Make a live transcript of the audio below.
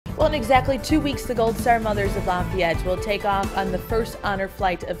Well, in exactly 2 weeks, the Gold Star Mothers of Lafayette will take off on the first honor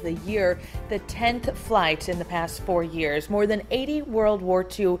flight of the year, the 10th flight in the past 4 years. More than 80 World War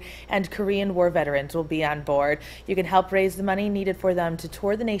II and Korean War veterans will be on board. You can help raise the money needed for them to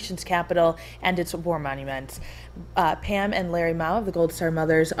tour the nation's capital and its war monuments. Pam and Larry Mao of the Gold Star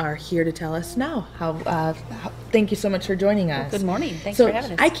Mothers are here to tell us now. Thank you so much for joining us. Well, good morning. Thanks for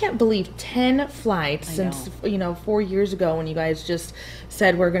having us. I can't believe 10 flights since 4 years ago when you guys just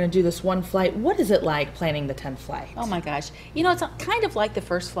said we're going to do this one flight. What is it like planning the 10th flight? Oh my gosh. It's kind of like the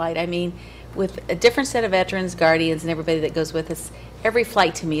first flight. I mean, with a different set of veterans, guardians, and everybody that goes with us, every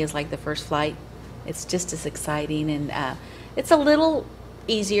flight to me is like the first flight. It's just as exciting, and it's a little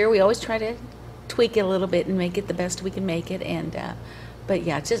easier. We always try to tweak it a little bit and make it the best we can make it. And but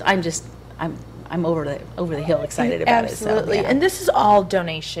yeah, I'm over the hill excited about it. Absolutely. So, yeah. And this is all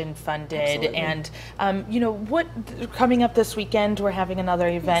donation funded. Absolutely. And what coming up this weekend, we're having another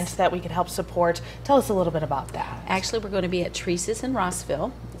event that we can help support. Tell us a little bit about that. Actually, we're going to be at Treece's in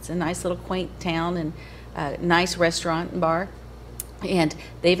Rossville. It's a nice little quaint town and a nice restaurant and bar. And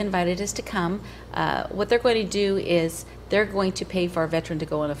they've invited us to come. What they're going to do is they're going to pay for our veteran to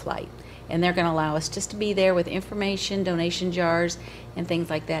go on a flight. And they're going to allow us just to be there with information, donation jars, and things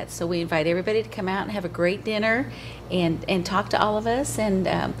like that. So we invite everybody to come out and have a great dinner and talk to all of us. And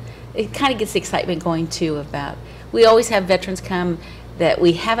it kind of gets the excitement going, too, we always have veterans come that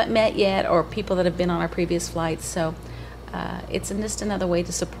we haven't met yet or people that have been on our previous flights. So it's just another way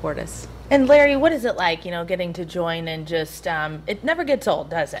to support us. And Larry, what is it like, getting to join and just, it never gets old,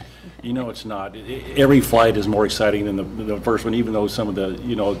 does it? It's not. Every flight is more exciting than the first one, even though some of the,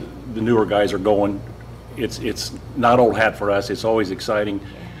 the newer guys are going. It's not old hat for us. It's always exciting.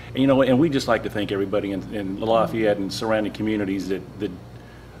 And, and we just like to thank everybody in Lafayette and surrounding communities that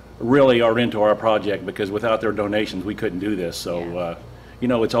really are into our project, because without their donations, we couldn't do this. So,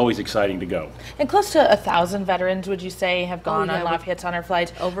 it's always exciting to go. And close to 1,000 veterans, would you say, have gone on Lafayette's honor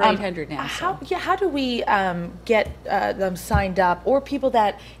flight? Over 800 now. How do we get them signed up, or people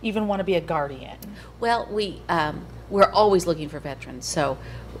that even want to be a guardian? Well, we're always looking for veterans. So,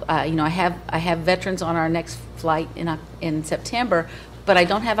 I have veterans on our next flight in September, but I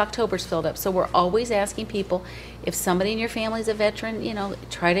don't have October's filled up. So we're always asking people, if somebody in your family is a veteran,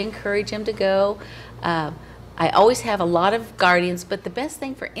 try to encourage them to go. I always have a lot of guardians, but the best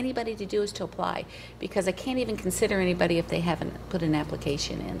thing for anybody to do is to apply, because I can't even consider anybody if they haven't put an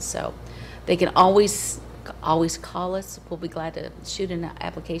application in. So they can always call us. We'll be glad to shoot an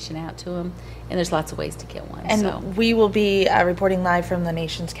application out to them, and there's lots of ways to get one. And we will be reporting live from the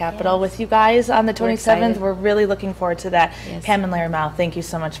nation's capital with you guys on the 27th. We're really looking forward to that. Yes. Pam and Larry Mao, thank you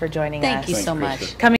so much for joining us. Thank you so much.